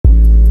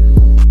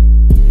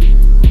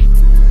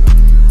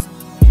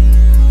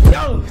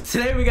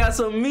Today we got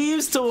some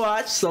memes to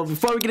watch. So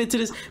before we get into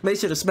this, make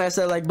sure to smash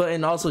that like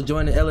button. Also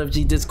join the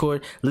LFG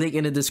Discord, link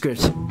in the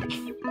description.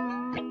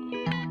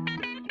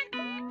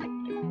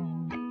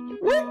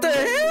 What the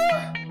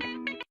hell?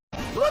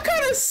 What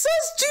kind of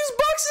sus juice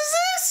box is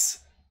this?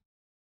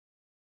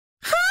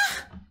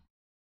 Huh?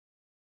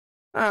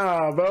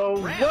 Oh,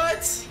 bro,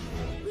 what?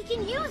 We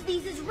can use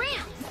these as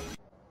ramps.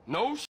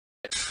 No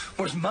shit.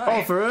 Where's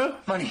my for real?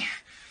 money?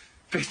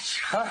 Bitch,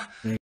 huh?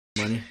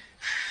 Money.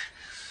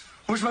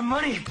 Where's my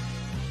money?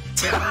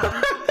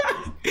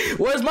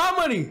 Where's my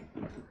money?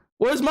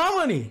 Where's my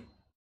money?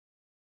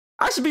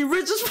 I should be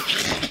rich as I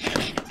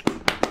should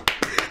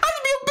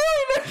be a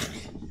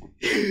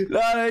billionaire.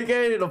 Nah,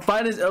 okay, the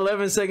finest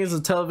 11 seconds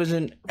of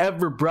television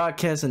ever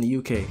broadcast in the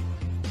UK.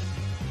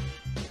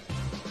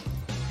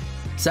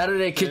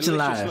 Saturday Kitchen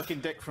Live.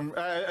 Looking dick from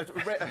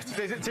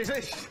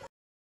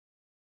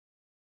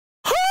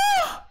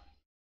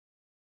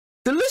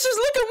Delicious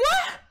looking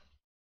what?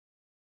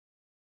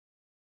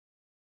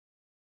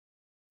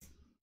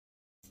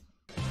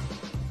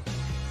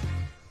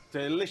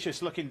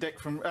 delicious looking dick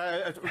from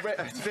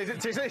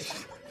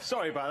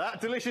sorry about that.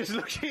 Delicious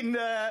looking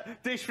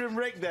dish from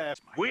Rick there.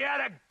 We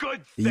had a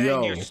good thing,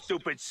 Yo. you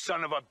stupid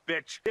son of a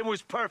bitch. It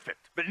was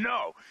perfect, but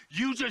no,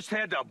 you just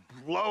had to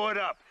blow it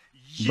up.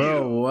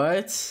 Bro,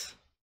 what?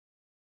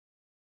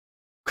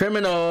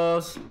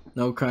 Criminals.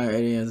 No crime,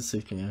 80 as a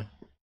 16, yeah.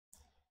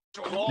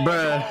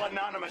 Bruh. Call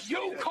anonymous.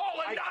 You call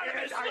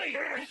anonymously.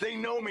 They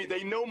know me.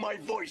 They know my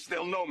voice.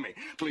 They'll know me.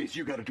 Please,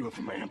 you gotta do it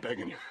for me. I'm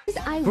begging you.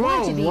 I Bro,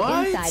 want to be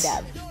what? inside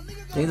of.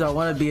 Things I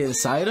want to be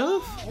inside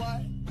of?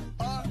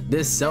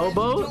 This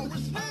sailboat?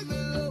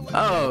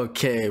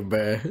 Okay,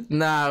 bro.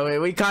 Nah, wait,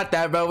 we caught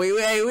that, bro. We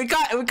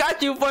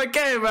caught you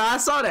 4K, bro. I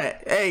saw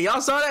that. Hey,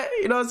 y'all saw that?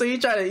 You know what I'm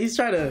saying? He's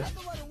trying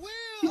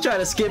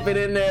to skip it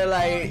in there,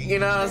 like, you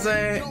know what I'm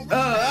saying?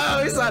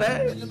 Oh, we saw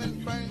that.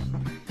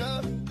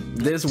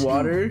 This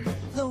water.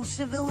 Those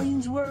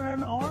civilians were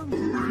an army.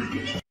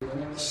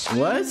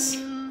 What?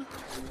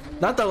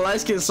 Not the light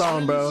skin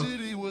song, bro.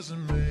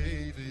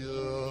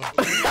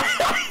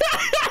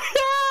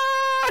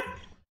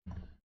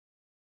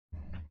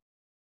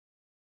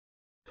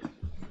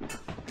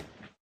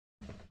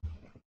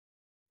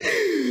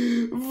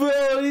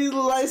 Bro, these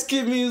light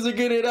skin memes are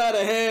getting out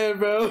of hand,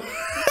 bro.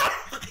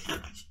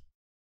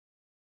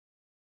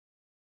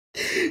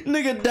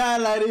 Nigga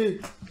died like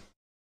this.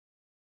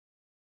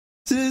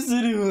 This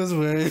city was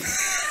wearing.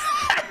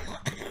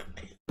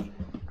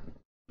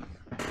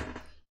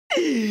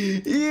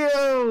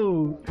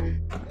 Yo,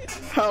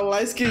 how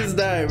light skins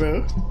die,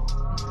 bro.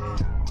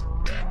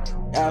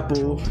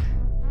 Apple,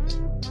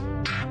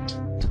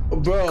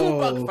 bro. Good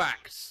bug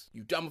facts.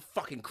 You dumb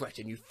fucking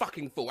cretin. You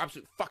fucking fool.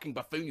 Absolute fucking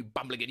buffoon. You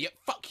bumbling idiot.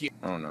 Fuck you.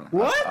 I don't know.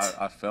 What?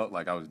 I felt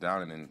like I was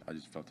down, and then I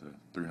just felt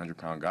a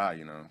 300-pound guy,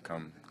 you know,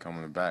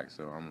 coming back.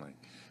 So I'm like,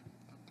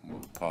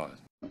 well, pause.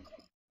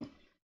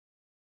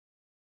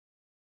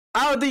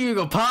 I don't think you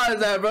can pause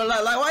that, bro.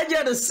 Like why'd you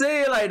have to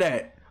say it like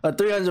that? A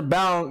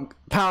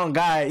 300-pound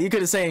guy. You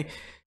could have said,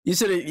 you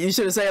should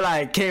have said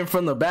like came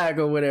from the back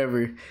or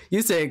whatever.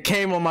 You said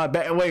came on my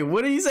back. Wait,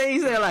 what did he say? He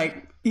said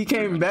like he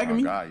came back at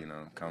me. Guy, you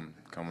know,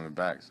 coming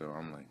back. So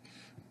I'm like,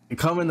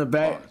 come in the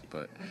back. pause,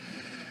 but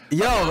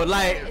yo,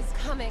 like, It's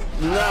coming.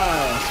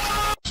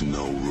 nah.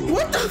 No rules,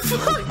 What the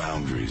fuck? no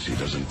boundaries. He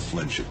doesn't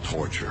flinch at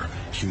torture,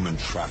 human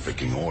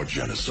trafficking, or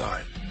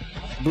genocide.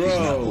 He's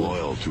not Bro,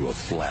 loyal to a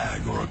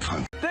flag or a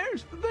country.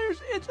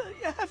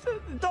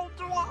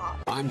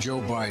 I'm Joe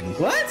Biden.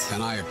 what?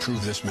 And I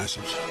approve this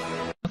message.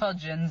 How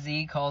Gen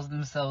Z calls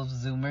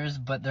themselves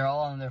Zoomers, but they're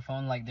all on their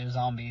phone like they're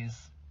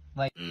zombies.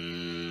 Like,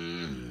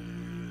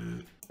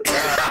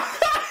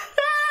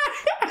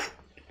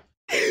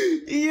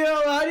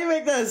 Yo, how do you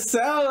make that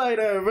sound like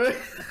that, bro?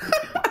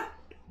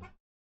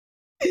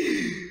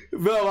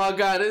 Bro, my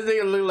God, this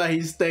nigga look like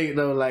he stink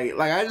though. Like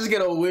I just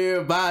get a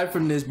weird vibe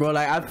from this, bro.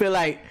 Like I feel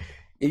like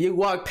if you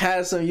walk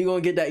past him, you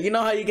gonna get that. You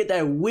know how you get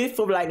that whiff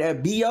of like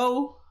that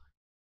BO?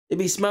 It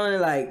be smelling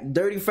like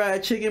dirty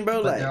fried chicken, bro.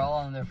 but Like they're all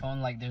on their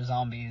phone like they're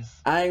zombies.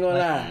 I ain't gonna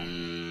lie.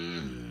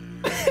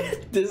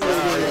 This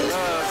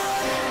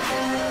nigga.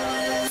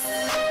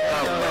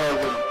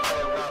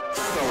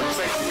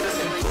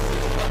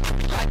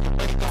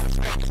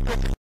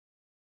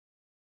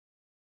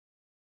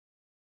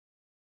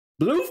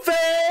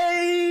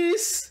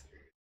 Blueface!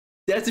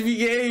 That's if you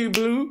gave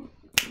Blue.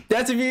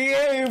 That's if you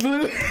gave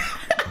Blue.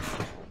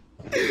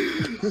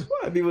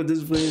 Why people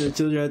disciplining their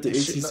children after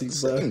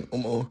 1865?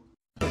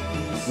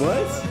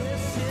 What?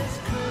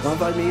 Mom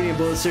thought me eating a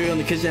bowl of cereal in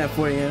the kitchen at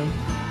 4 a.m.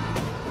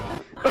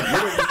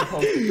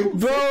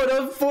 Bro,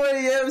 those 4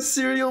 a.m.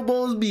 cereal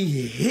bowls be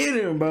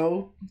hitting,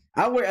 bro.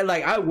 I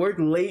work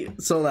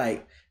late, so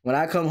like when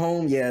I come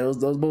home, yeah,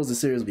 those bowls of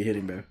cereals be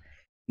hitting, bro.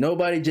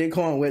 Nobody J.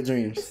 Cole and Wet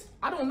Dreams.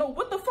 I don't know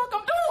what the fuck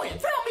I'm doing.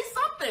 Tell me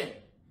something.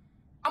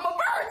 I'm a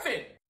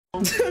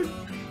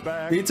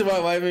virgin. Me to my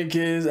wife and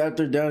kids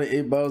after down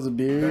 8 bottles of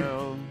beer.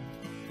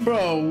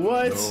 Bro,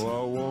 what?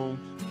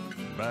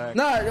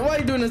 Nah, why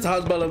you doing this to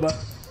House Bella?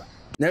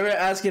 Never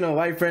asking a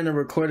white friend to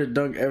record a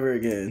dunk ever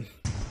again.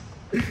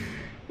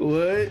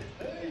 What?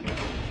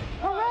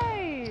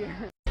 Hooray!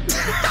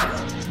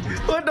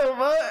 What the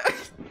fuck?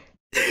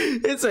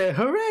 It said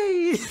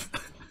hooray!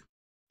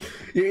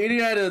 You're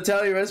eating at an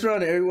Italian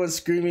restaurant and everyone's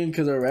screaming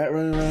because of a rat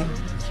running around?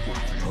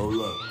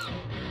 Hold up.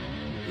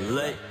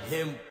 Let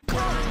him.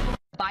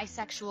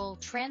 Bisexual,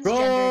 transgender.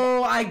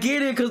 Bro, I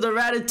get it because the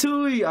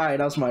ratatouille. Alright,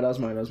 that's mine.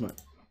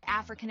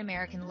 African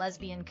American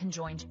lesbian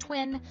conjoined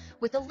twin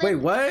with a limp. Wait,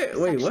 what?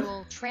 Wait, what?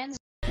 What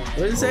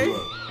did it say?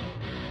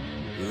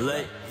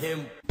 Let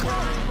him.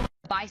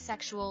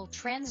 Bisexual,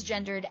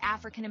 transgendered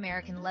African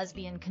American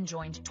lesbian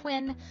conjoined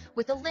twin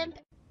with a limp.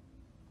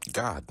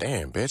 God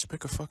damn, bitch,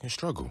 pick a fucking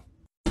struggle.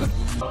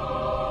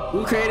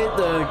 Who created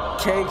the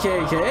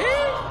KKK?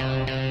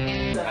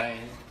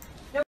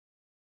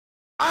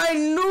 I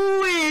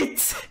knew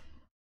it!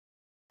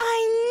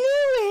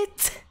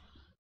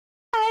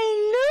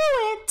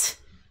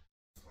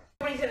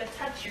 Nobody's gonna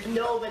touch you.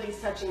 Nobody's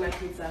touching my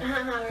pizza.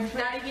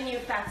 Not even you,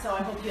 fatso.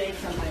 I hope you ate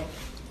something.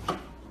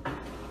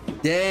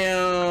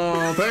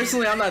 Damn.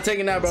 Personally, I'm not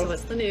taking that, bro. So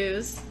what's the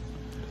news?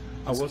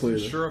 I wasn't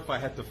sure if I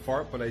had to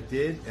fart, but I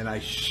did, and I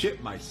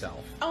shit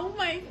myself. Oh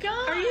my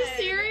god. Are you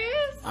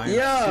serious? I'm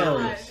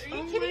serious. Are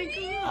you kidding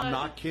me? I'm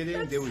not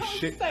kidding. There was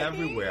shit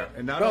everywhere.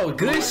 And not Bro, only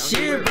good my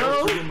shit, underwear,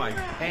 bro. but in my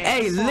pants.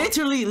 Hey,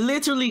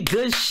 literally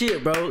good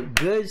shit, bro.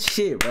 Good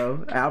shit,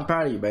 bro. I'm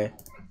proud of you, man.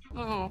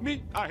 Oh,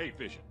 me? I hate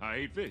fishing. I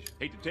hate fish.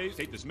 Hate the taste,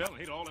 hate the smell, and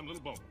hate all them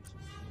little bones.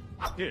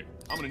 Here,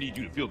 I'm gonna need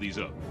you to fill these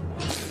up.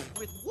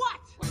 With what?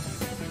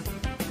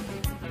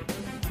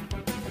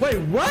 Wait,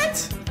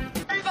 what?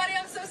 Everybody,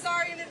 I'm so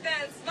sorry in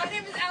advance. My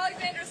name is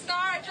Alexander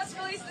Starr. I just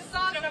released a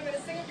song, and I'm going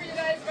to sing it for you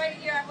guys right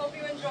here. I hope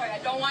you enjoy. I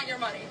don't want your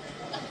money.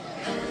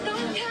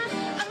 Don't care.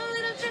 I'm a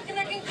little drunk, and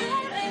I can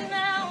call it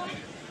now.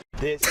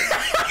 This.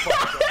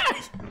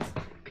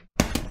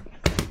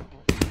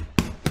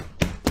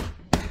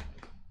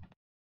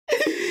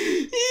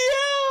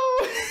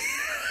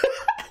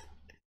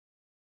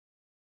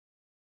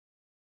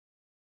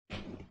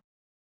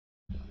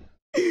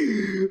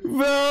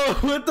 Bro,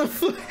 what the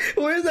fuck?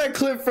 Where's that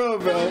clip from,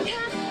 bro?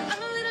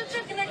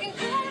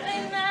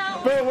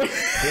 Bro, he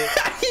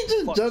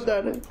just jumped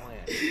out of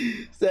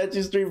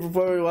Statue Street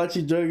performer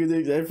watching drug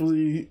addicts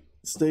actually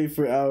stay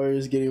for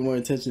hours, getting more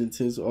attention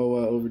to his all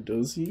while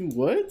overdosing.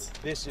 What?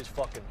 This is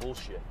fucking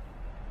bullshit.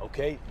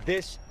 Okay?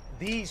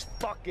 These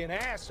fucking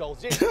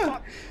assholes.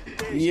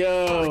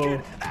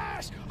 Yo.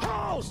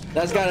 Assholes.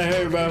 That's gotta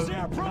hurt, bro. Is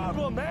there a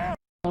problem, man?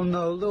 Oh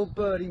no, little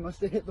birdie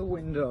must have hit the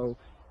window.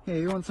 Here,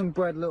 you want some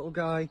bread, little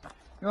guy?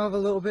 You have a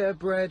little bit of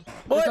bread.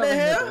 What the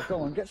hell?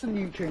 Go on, get some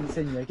nutrients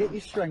in you. Get your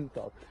strength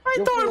up. I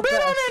ain't throwing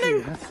bread on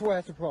it. I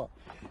swear to God.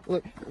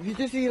 Look, if you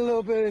just eat a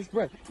little bit of this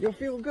bread, you'll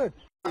feel good.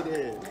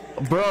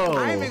 Bro.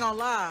 I ain't even gonna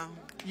lie.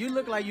 You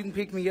look like you can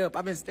pick me up.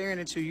 I've been staring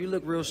at you. You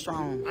look real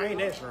strong. I ain't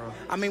that strong.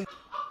 I mean...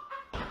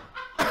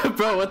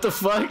 Bro, what the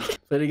fuck?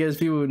 But I guess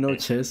people with no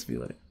chest be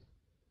like,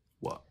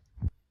 what?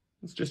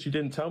 It's just you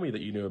didn't tell me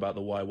that you knew about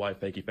the YY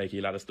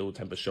fakey ladder stool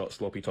temper shot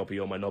sloppy toppy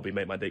on my knobby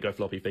make my dick go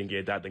floppy finger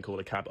your dad then call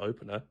a cab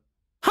opener.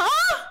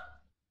 huh?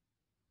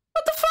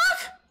 What the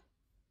fuck?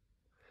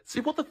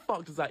 See, what the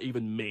fuck does that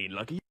even mean?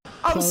 Like,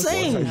 I'm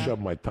saying. Once I shove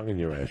my tongue in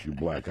your ass, you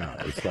black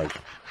out.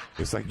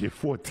 It's like you're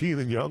 14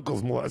 and your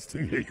uncle's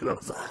molesting you. You know.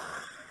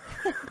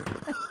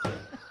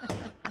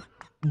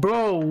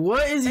 Bro,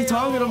 what is he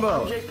talking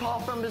about? I'm Jake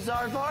Paul from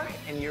Bizarre Bar,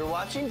 and you're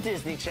watching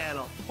Disney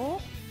Channel.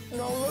 Oh,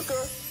 no looker.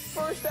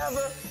 First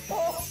ever.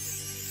 Oh,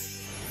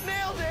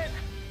 nailed it.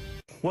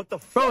 What the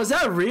Bro, is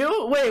that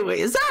real? Wait,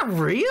 is that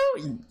real?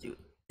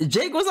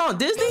 Jake was on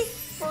Disney?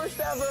 First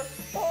ever.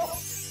 Oh,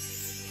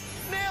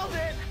 nailed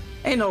it.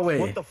 Ain't no way.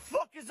 What the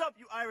fuck is up,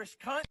 you Irish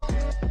cunt?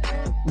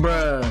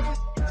 Bruh.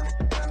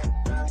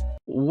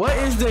 What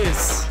is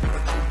this?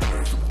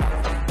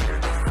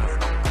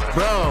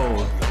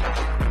 Bro.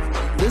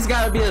 This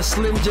gotta be a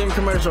Slim Jim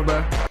commercial,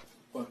 bro.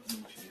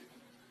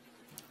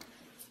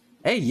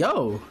 Hey,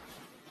 yo.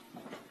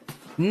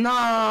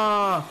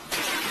 Nah.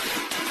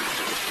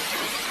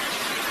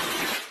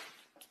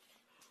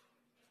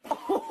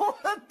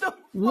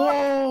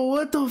 Whoa,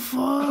 what the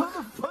fuck?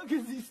 How the fuck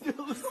is he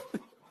still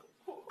asleep?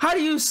 How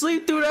do you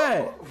sleep through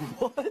that?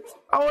 What?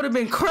 I would have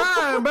been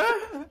crying, bro.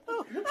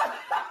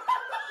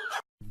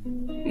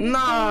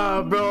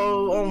 Nah,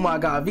 bro. Oh my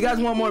god. If you guys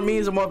want more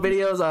memes or more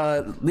videos,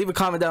 leave a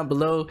comment down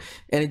below.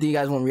 Anything you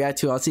guys want to react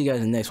to, I'll see you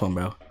guys in the next one,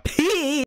 bro. Peace.